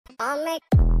Hi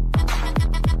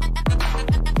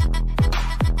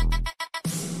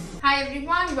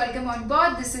everyone, welcome on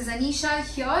board. This is Anisha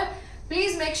here.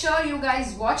 Please make sure you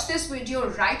guys watch this video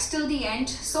right till the end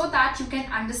so that you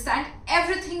can understand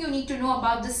everything you need to know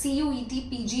about the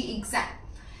CUET PG exam.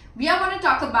 We are going to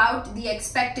talk about the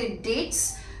expected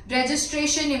dates,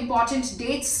 registration important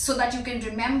dates so that you can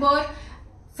remember,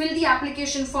 fill the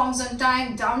application forms on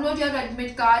time, download your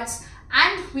admit cards,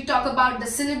 and we talk about the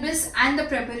syllabus and the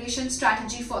preparation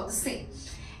strategy for the same.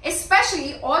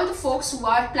 Especially all the folks who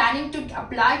are planning to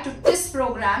apply to TISS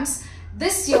programs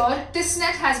this year.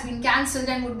 TISSnet has been cancelled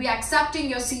and would be accepting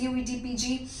your CUET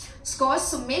PG scores.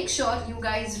 So make sure you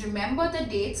guys remember the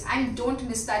dates and don't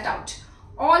miss that out.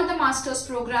 All the master's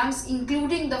programs,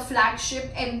 including the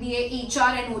flagship MBA,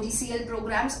 HR and ODCL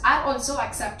programs, are also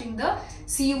accepting the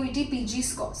CUET PG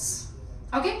scores.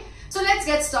 Okay, so let's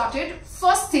get started.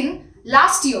 First thing,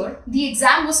 last year the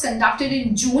exam was conducted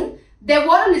in June. There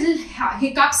were a little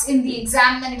hiccups in the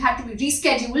exam and it had to be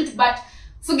rescheduled, but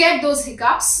forget those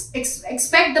hiccups.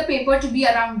 Expect the paper to be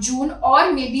around June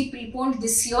or maybe preponed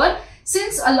this year,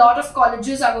 since a lot of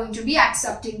colleges are going to be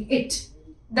accepting it.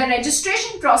 The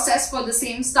registration process for the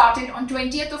same started on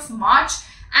 20th of March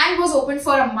and was open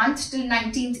for a month till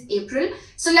 19th April.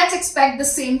 So let's expect the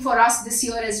same for us this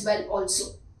year as well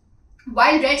also.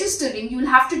 While registering, you'll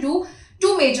have to do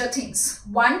two major things.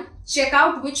 One, check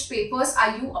out which papers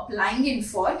are you applying in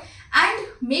for and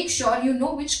make sure you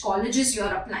know which colleges you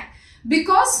are applying,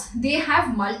 because they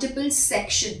have multiple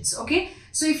sections. Okay,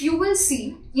 so if you will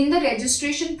see in the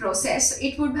registration process,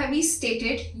 it would be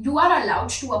stated you are allowed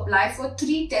to apply for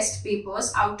 3 test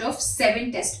papers out of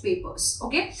 7 test papers.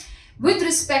 Okay, with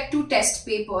respect to test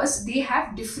papers, they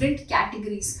have different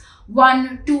categories: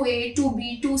 1, 2A,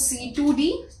 2B, 2C,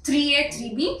 2D, 3A,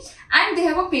 3B, and they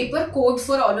have a paper code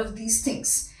for all of these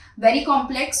things. Very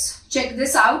complex, check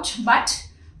this out. But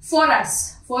for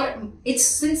us, it's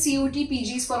since CUET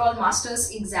PG is for all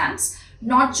masters exams,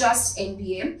 not just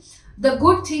MBA. The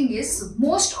good thing is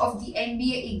most of the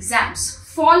MBA exams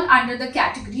fall under the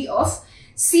category of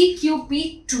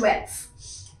CQP 12.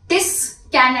 TISS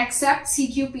can accept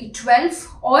CQP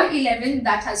 12 or 11.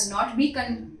 That has not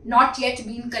yet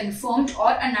been confirmed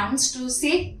or announced. To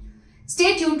say,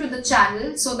 stay tuned to the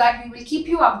channel so that we will keep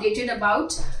you updated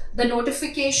about the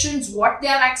notifications, what they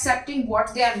are accepting,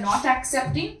 what they are not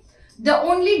accepting. The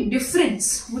only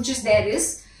difference which is there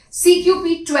is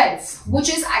CQP 12, which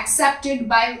is accepted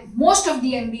by most of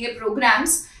the MBA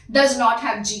programs, does not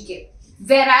have GK,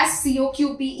 whereas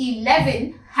CQP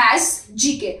 11 has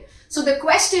GK. So the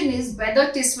question is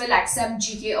whether TISS will accept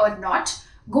GK or not.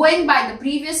 Going by the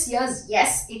previous years,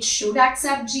 yes, it should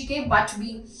accept GK, but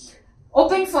we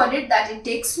open for it that it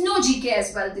takes no GK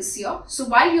as well this year. So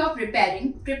while you are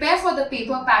preparing, prepare for the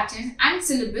paper pattern and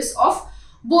syllabus of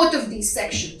both of these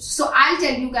sections. So I'll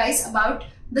tell you guys about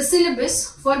the syllabus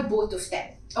for both of them.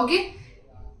 Okay,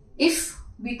 if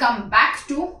we come back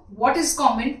to what is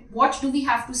common, what do we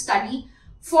have to study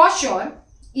for sure?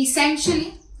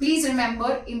 Essentially, please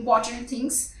remember important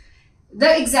things.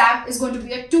 The exam is going to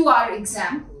be a 2-hour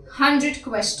exam, 100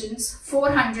 questions,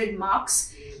 400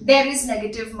 marks. There is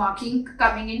negative marking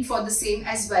coming in for the same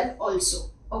as well also.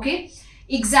 Okay,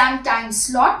 exam time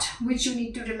slot, which you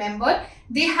need to remember,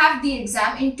 they have the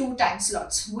exam in 2 time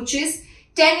slots, which is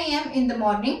 10 AM in the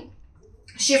morning,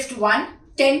 shift 1,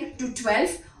 10 to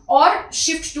 12, or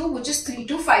shift 2, which is 3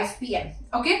 to 5 PM.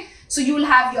 Okay, so you will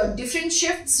have your different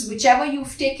shifts. Whichever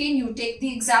you've taken, you take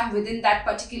the exam within that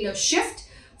particular shift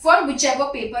for whichever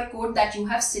paper code that you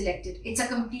have selected. It's a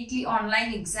completely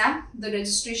online exam. The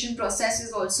registration process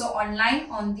is also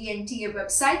online on the NTA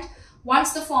website.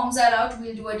 Once the forms are out,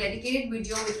 we'll do a dedicated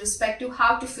video with respect to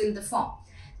how to fill the form.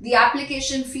 The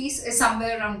application fees is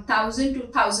somewhere around 1,000 to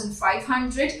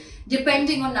 1,500,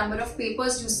 depending on number of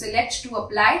papers you select to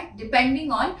apply,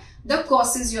 depending on the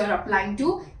courses you're applying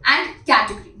to and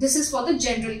category. This is for the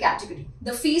general category.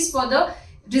 The fees for the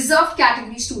reserved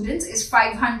category students is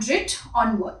 500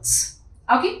 onwards.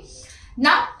 Okay,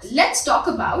 now let's talk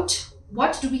about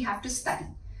what do we have to study.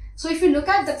 So if you look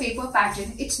at the paper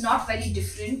pattern, it's not very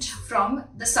different from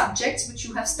the subjects which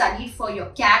you have studied for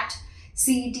your CAT,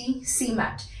 CET,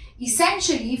 CMAT.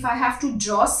 Essentially, if I have to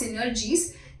draw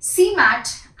synergies,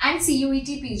 CMAT and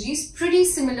CUET PG is pretty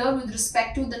similar with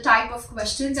respect to the type of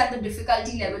questions and the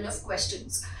difficulty level of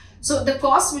questions. So the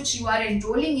course which you are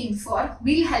enrolling in for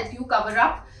will help you cover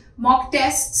up mock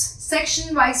tests,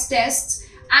 section-wise tests,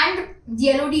 and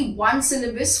the LOD 1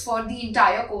 syllabus for the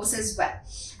entire course as well.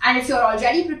 And if you're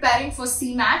already preparing for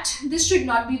CMAT, this should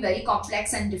not be very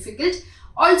complex and difficult.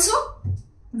 Also,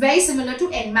 very similar to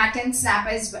NMAT and SNAP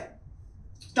as well.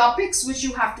 Topics which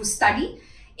you have to study: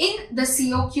 In the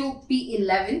COQ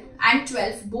P11 and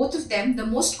 12, both of them, the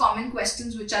most common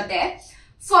questions which are there,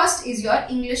 first is your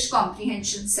English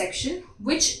comprehension section,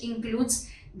 which includes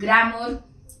grammar,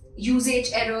 usage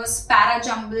errors, para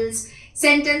jumbles,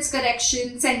 sentence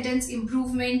correction, sentence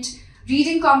improvement,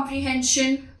 reading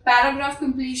comprehension, paragraph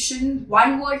completion,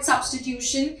 one-word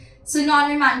substitution,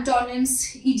 synonym,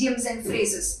 antonyms, idioms and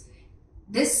phrases.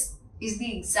 This is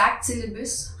the exact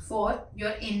syllabus for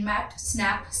your NMAT,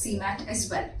 SNAP, CMAT as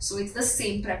well. So it's the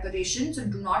same preparation, so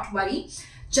do not worry.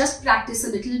 Just practice a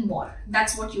little more.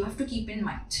 That's what you have to keep in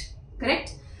mind.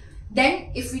 Correct?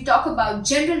 Then if we talk about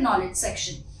general knowledge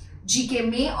section, GK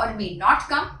may or may not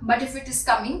come, but if it is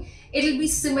coming, it will be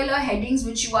similar headings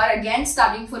which you are again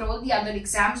studying for all the other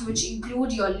exams, which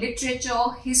include your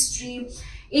literature, history,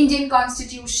 Indian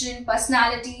constitution,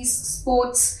 personalities,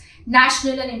 sports,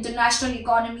 national and international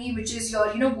economy, which is your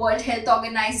World Health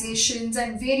Organizations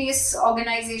and various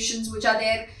organizations which are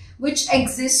there, which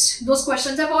exist. Those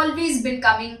questions have always been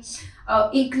coming.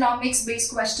 Economics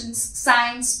based questions,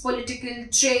 science, political,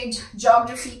 trade,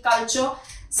 geography, culture,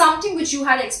 something which you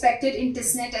had expected in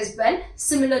TISS as well.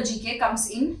 Similar GK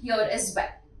comes in here as well.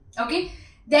 Okay,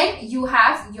 then you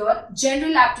have your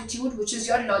general aptitude, which is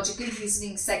your logical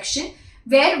reasoning section,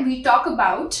 where we talk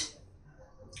about,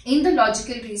 in the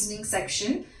logical reasoning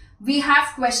section, we have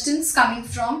questions coming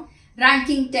from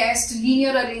ranking test,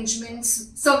 linear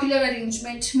arrangements, circular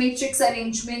arrangement, matrix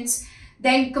arrangements,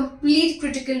 then complete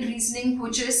critical reasoning,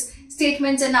 which is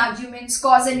statements and arguments,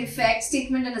 cause and effect,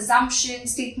 statement and assumption,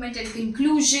 statement and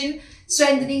conclusion,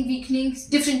 strengthening, weakening,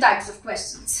 different types of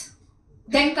questions.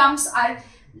 Then comes our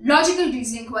logical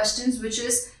reasoning questions, which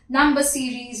is number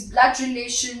series, blood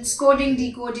relations, coding,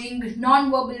 decoding,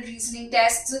 non-verbal reasoning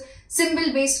tests,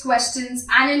 symbol-based questions,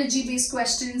 analogy-based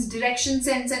questions, direction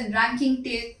sense and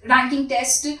ranking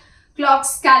test,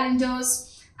 clocks,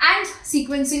 calendars, and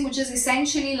sequencing, which is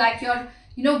essentially like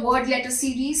your word letter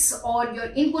series or your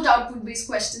input-output based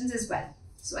questions as well.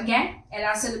 So again,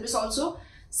 LR syllabus also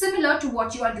similar to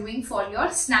what you are doing for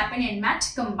your SNAP and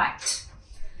NMAT combined.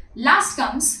 Last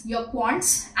comes your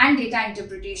quants and data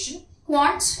interpretation.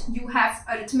 Quant, you have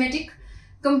arithmetic,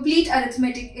 complete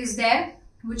arithmetic is there,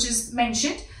 which is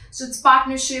mentioned. So it's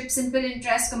partnership, simple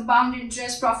interest, compound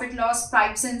interest, profit loss,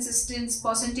 pipes and systems,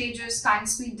 percentages, time,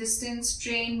 speed, distance,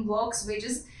 train, works,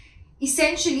 wages.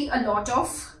 Essentially a lot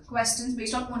of questions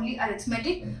based on only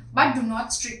arithmetic, but do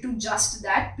not stick to just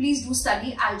that. Please do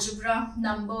study algebra,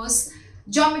 numbers,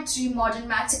 geometry, modern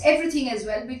maths, everything as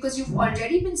well, because you've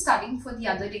already been studying for the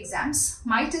other exams.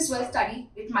 Might as well study.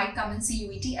 It might come in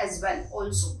CUET as well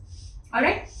also.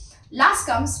 Alright. Last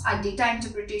comes our data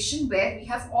interpretation, where we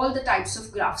have all the types of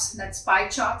graphs. That's pie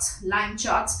charts, line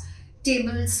charts,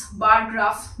 tables, bar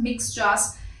graph, mixed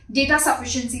charts, data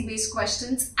sufficiency based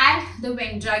questions, and the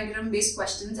Venn diagram based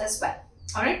questions as well.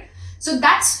 Alright. So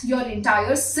that's your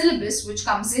entire syllabus which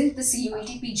comes in the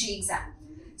CUET PG exam.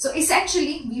 So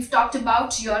essentially, we've talked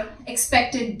about your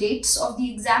expected dates of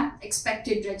the exam,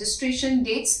 expected registration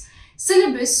dates,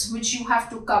 syllabus which you have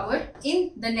to cover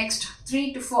in the next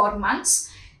 3 to 4 months.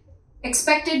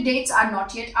 Expected dates are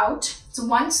not yet out. So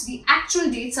once the actual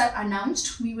dates are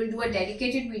announced, we will do a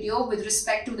dedicated video with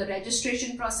respect to the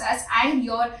registration process and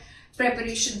your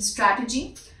preparation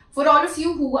strategy. For all of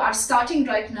you who are starting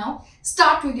right now,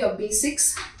 start with your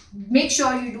basics. Make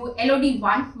sure you do LOD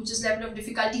 1, which is level of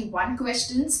difficulty 1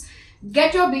 questions.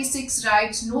 Get your basics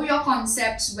right, know your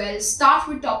concepts well, start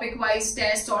with topic-wise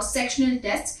tests or sectional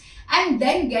tests, and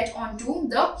then get on to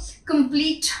the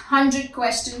complete 100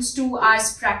 questions 2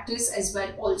 hours practice as well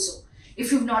also.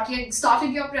 If you've not yet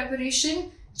started your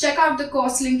preparation, check out the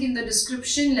course link in the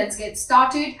description. Let's get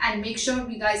started and make sure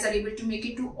we guys are able to make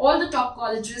it to all the top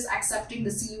colleges accepting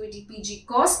the CUET PG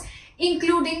course,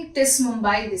 including TISS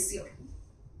Mumbai this year.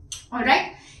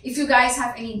 Alright, if you guys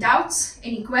have any doubts,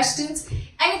 any questions,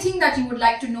 anything that you would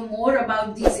like to know more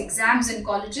about these exams and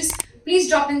colleges, please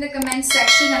drop in the comments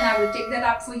section and I will take that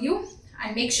up for you,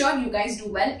 and make sure you guys do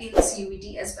well in the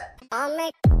CUET as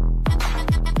well.